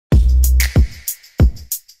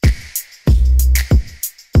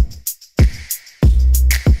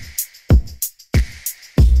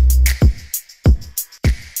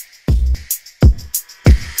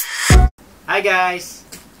Hi guys!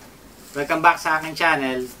 Welcome back sa aking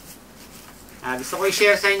channel. Gusto ko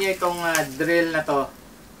i-share sa inyo itong drill na to.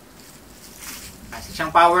 Isa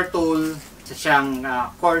siyang power tool, isa siyang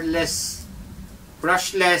cordless,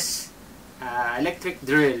 brushless, electric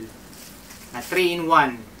drill na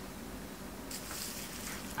 3-in-1.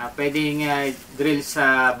 Pwedeng drill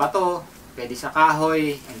sa bato, pwede sa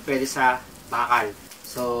kahoy, and pwede sa bakal.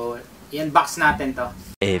 So, i-unbox natin to.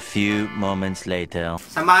 A few moments later.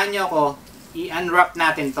 Samahan nyo ako, i-unwrap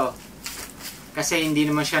natin to. Kasi hindi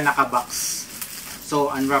naman siya nakabox.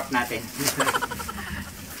 So, unwrap natin.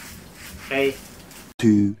 Okay.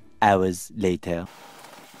 2 hours later.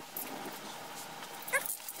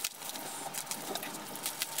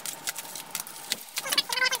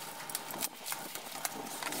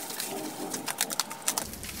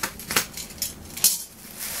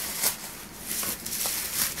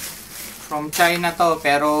 From China to,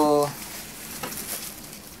 pero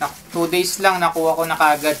 2 days lang nakuha ko na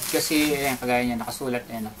kagad kasi ayan, kagaya niya nakasulat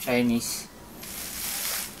ayan, Chinese.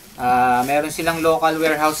 Meron silang local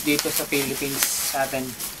warehouse dito sa Philippines sa atin.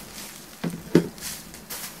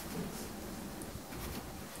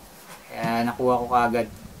 Kaya nakuha ko kagad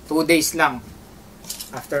 2 days lang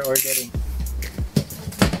after ordering.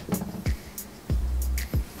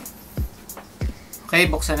 Okay,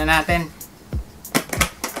 buksan na natin.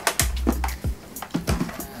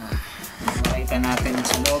 Natin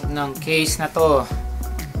sa loob ng case na to.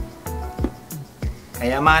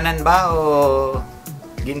 Kayamanan ba o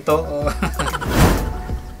ginto o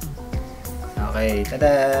okay,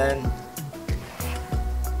 tadan.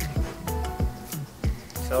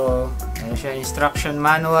 So, ano siya, instruction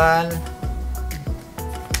manual.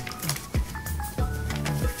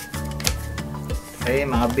 Okay,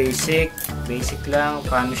 mga basic lang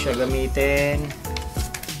paano siya gamitin.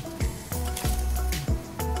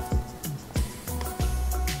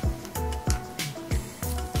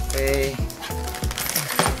 Okay.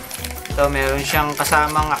 Ito, meron siyang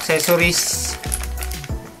kasamang accessories.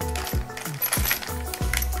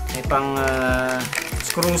 May pang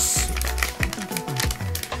screws.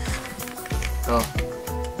 Ito.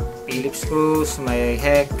 Phillips screws, may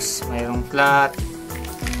hex, mayroong flat.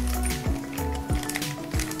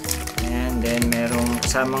 And then merong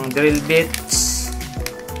kasamang drill bits.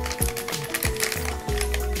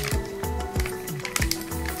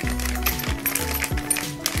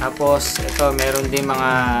 Tapos, ito, meron din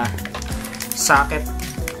mga socket.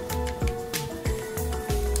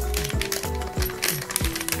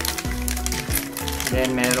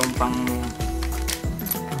 Then, meron pang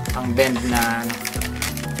bend na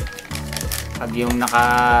pag yung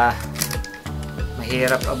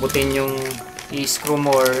mahirap abutin yung i-screw mo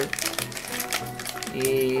or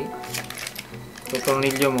i-tutornilyo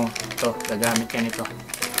mo. Ito, gagamit ka nito.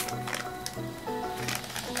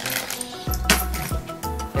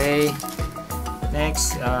 Okay,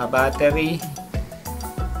 next, battery.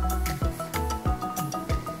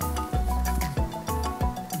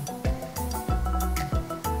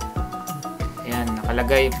 Ayan,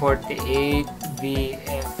 nakalagay 48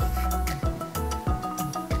 VF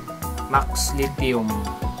Max Lithium.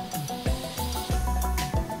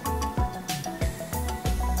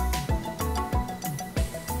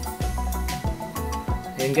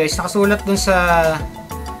 Ayan guys, nakasulat dun sa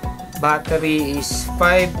battery is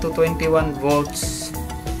 5 to 21 volts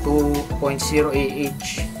 2.0 Ah.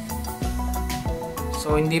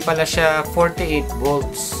 So hindi pala siya 48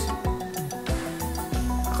 volts.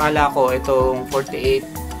 Akala ko itong 48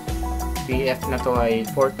 VF na to ay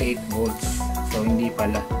 48 volts. So hindi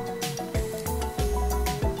pala.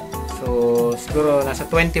 So siguro nasa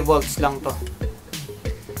 20 volts lang to.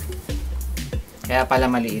 Kaya pala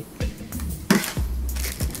maliit.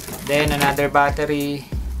 Then another battery.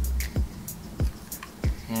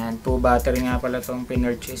 Ayan, 2 battery nga pala itong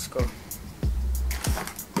pinurchase ko.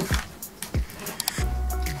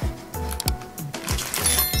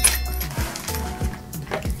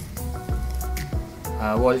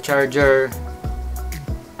 Wall charger.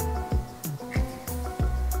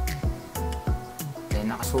 Ayan,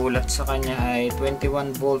 nakasulat sa kanya ay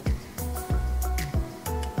 21 volt.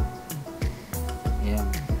 Ayan.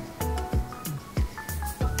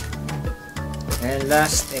 And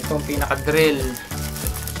last, itong pinaka-drill.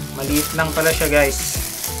 Maliit lang pala siya guys.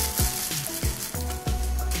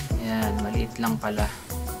 Ayan, maliit lang pala.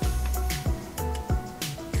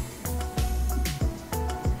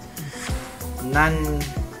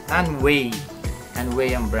 NANWEI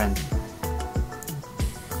ang brand.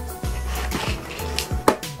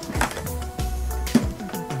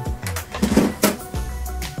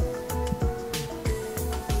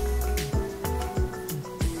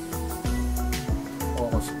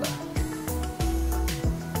 Focus ba?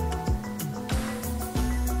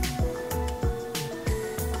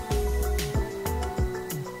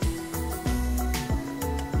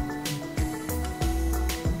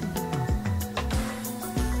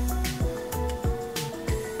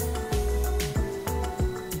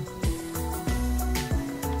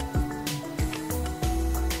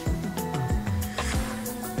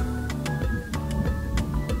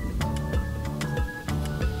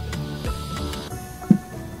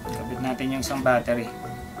 ang battery.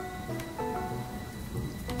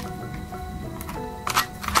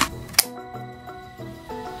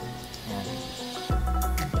 Ayan.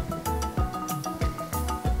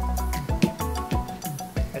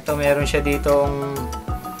 Ito meron siya ditong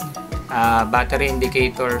battery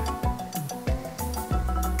indicator.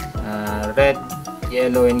 Red,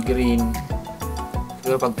 yellow, and green.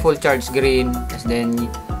 Siguro pag full charge, green. Tapos then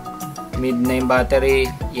mid na yung battery,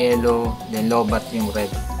 yellow. Then low bat yung red.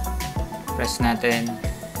 Press natin.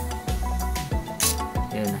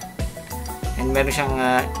 Ayan. And meron siyang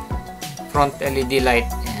front LED light.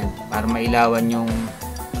 Ayan. Para mailawan yung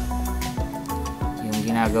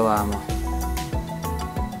ginagawa mo.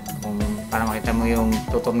 Para makita mo yung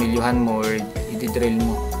tutornilyuhan mo or i-drill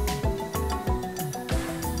mo.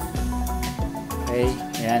 Okay,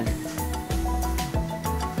 ayan.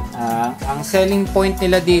 Ang selling point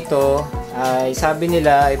nila dito ay sabi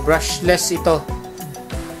nila ay brushless ito.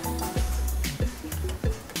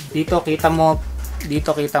 Dito kita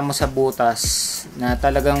mo sa butas na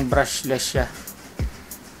talagang brushless siya.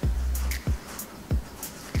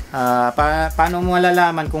 Paano mo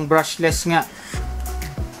malalaman kung brushless nga?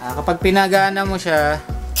 Kapag pinagana mo siya,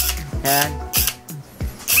 yan.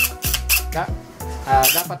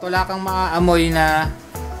 Dapat wala kang maamoy na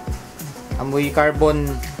amoy carbon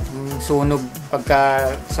sunog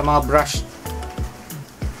pagka sa mga brush.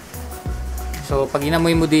 So pag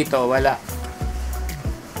inamoy mo dito, wala.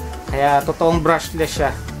 Kaya totoong brushless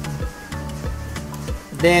siya.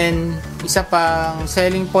 Then isa pang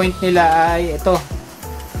selling point nila ay ito.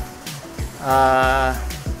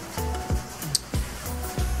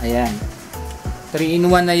 Ayan.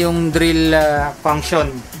 3-in-1 na yung drill function.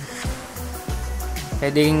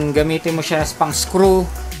 Pwedeng gamitin mo siya as pang screw.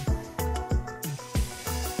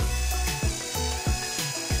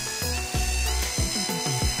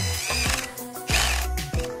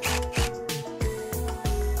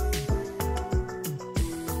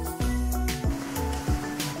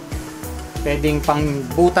 Pwedeng pang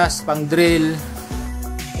butas, pang drill.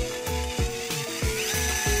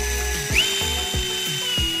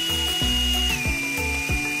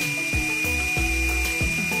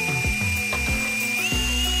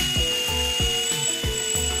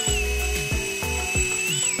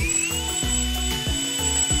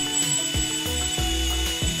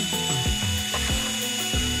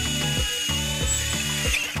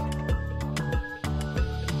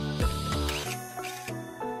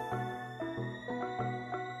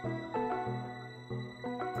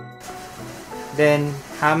 Then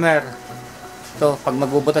hammer. Ito, pag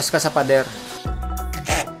magbubutas ka sa pader.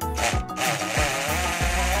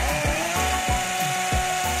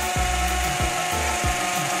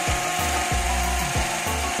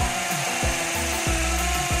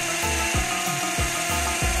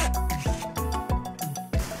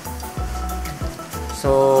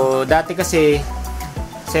 So, dati kasi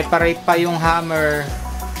separate pa yung hammer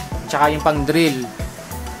tsaka yung pang drill.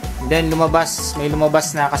 Then may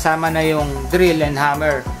lumabas na kasama na yung drill and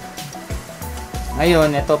hammer.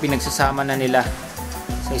 Ngayon, ito pinagsasama na nila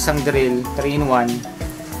sa isang drill, 3-in-1.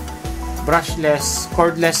 Brushless,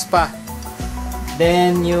 cordless pa.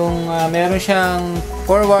 Then yung meron siyang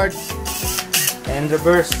forward and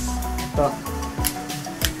reverse. Ito.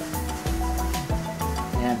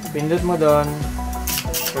 Ayan, pindot mo doon.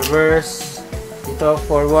 Reverse. Dito,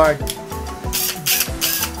 forward.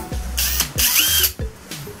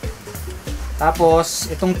 Tapos,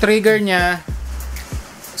 itong trigger niya,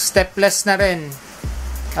 stepless na rin.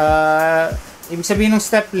 Ibig sabihin ng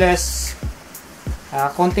stepless,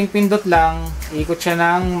 konting pindot lang, ikot siya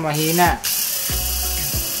ng mahina.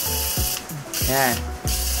 Yan.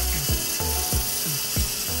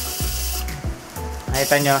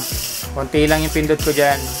 Nakita nyo, konti lang yung pindot ko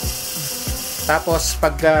dyan. Tapos,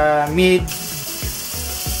 pag mid,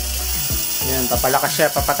 yan, papalakas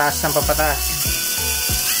siya, papataas ng papataas.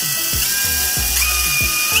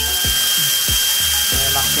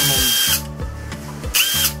 Maximum.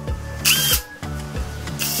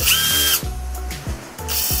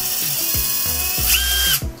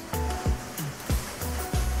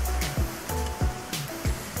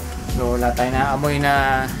 So wala tayo na amoy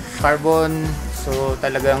na carbon. So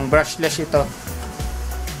talagang brushless ito.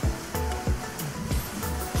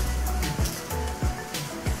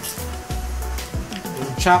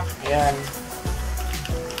 Yung chuck, ayan.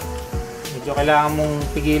 Medyo kailangan mong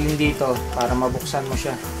pigilin dito para mabuksan mo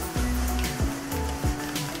siya.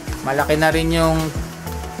 Malaki na rin yung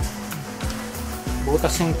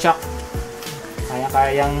butas yung chuck.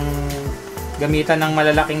 Kaya-kayang gamitan ng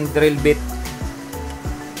malalaking drill bit.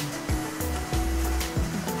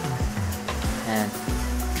 Ayan.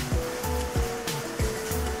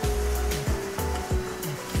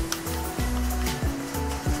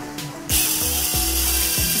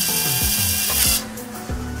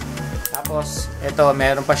 Tapos, ito,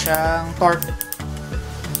 meron pa siyang torque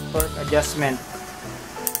adjustment.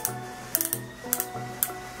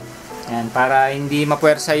 Yan, para hindi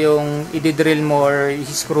mapuwersa yung i-drill mo or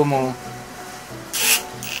i-screw mo.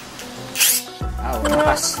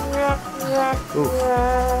 Lakas. So,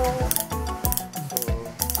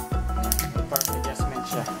 may torque adjustment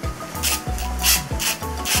siya.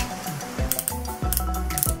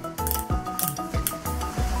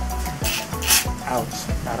 Ouch,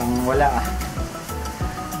 parang wala ah.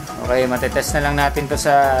 Okay, matetest na lang natin to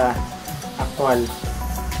sa actual.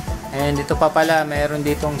 And dito pa pala, mayroon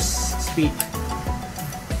ditong speed.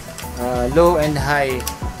 Low and high.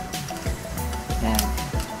 Yan.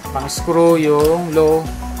 Pang screw yung low.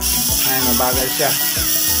 Ayan, mabagal siya.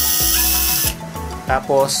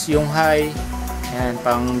 Tapos yung high, yan,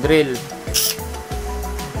 pang drill.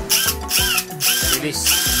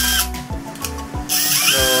 Release.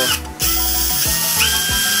 So,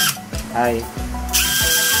 high.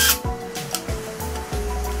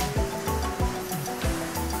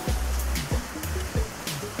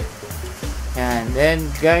 Yan. Then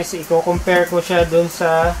guys, i-compare ko siya dun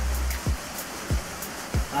sa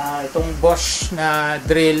itong Bosch na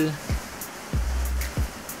drill.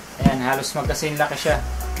 Ayan, halos magkasing laki siya.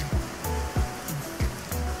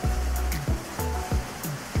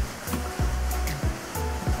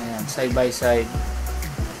 Ayan, side by side.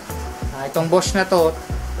 Itong Bosch na to,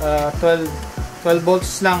 12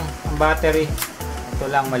 volts lang ang battery. Ito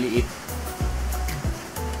lang maliit.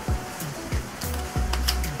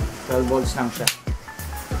 12 volts lang siya.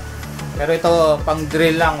 Pero ito pang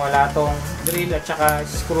drill lang, wala tong drill at saka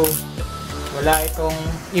screw. Wala itong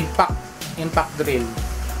impact drill.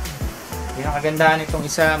 Yung ang kagandahan itong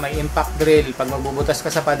isa, may impact drill. Pag magbubutas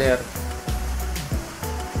ka sa pader,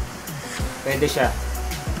 pwede siya.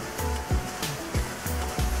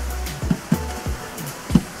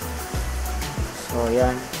 So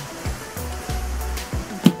yan.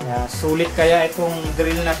 Sulit kaya itong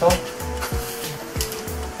drill na to.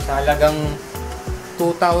 Sa halagang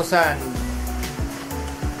 2,000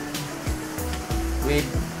 with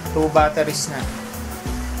 2 batteries na.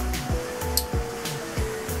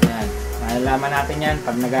 Yan. Malalaman natin yan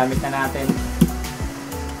pag nagamit na natin.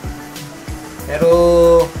 Pero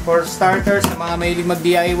for starters, sa mga mahilig mag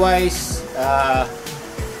DIYs,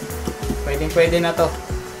 pwede na to.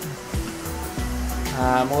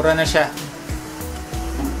 Mura na siya.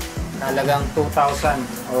 Talagang 2,000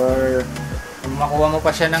 or kung makuha mo pa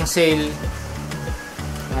siya ng sale,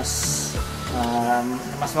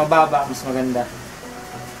 mas mababa, mas maganda.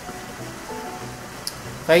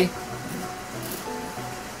 Okay?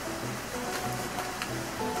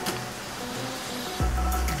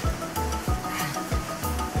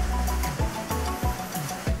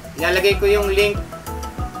 Ilalagay ko yung link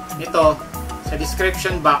nito sa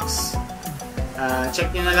description box.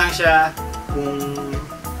 Check nyo na lang siya kung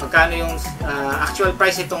magkano yung actual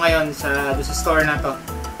price ito ngayon sa store na to.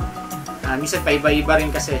 Minsan paiba-iba rin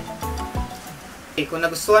kasi. Kung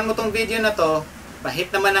nagustuhan mo tong video na to,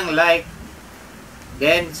 pa-hit naman ng like.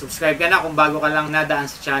 Then, subscribe ka na kung bago ka lang nadaan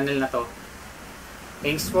sa channel na to.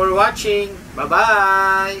 Thanks for watching.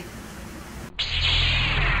 Bye-bye!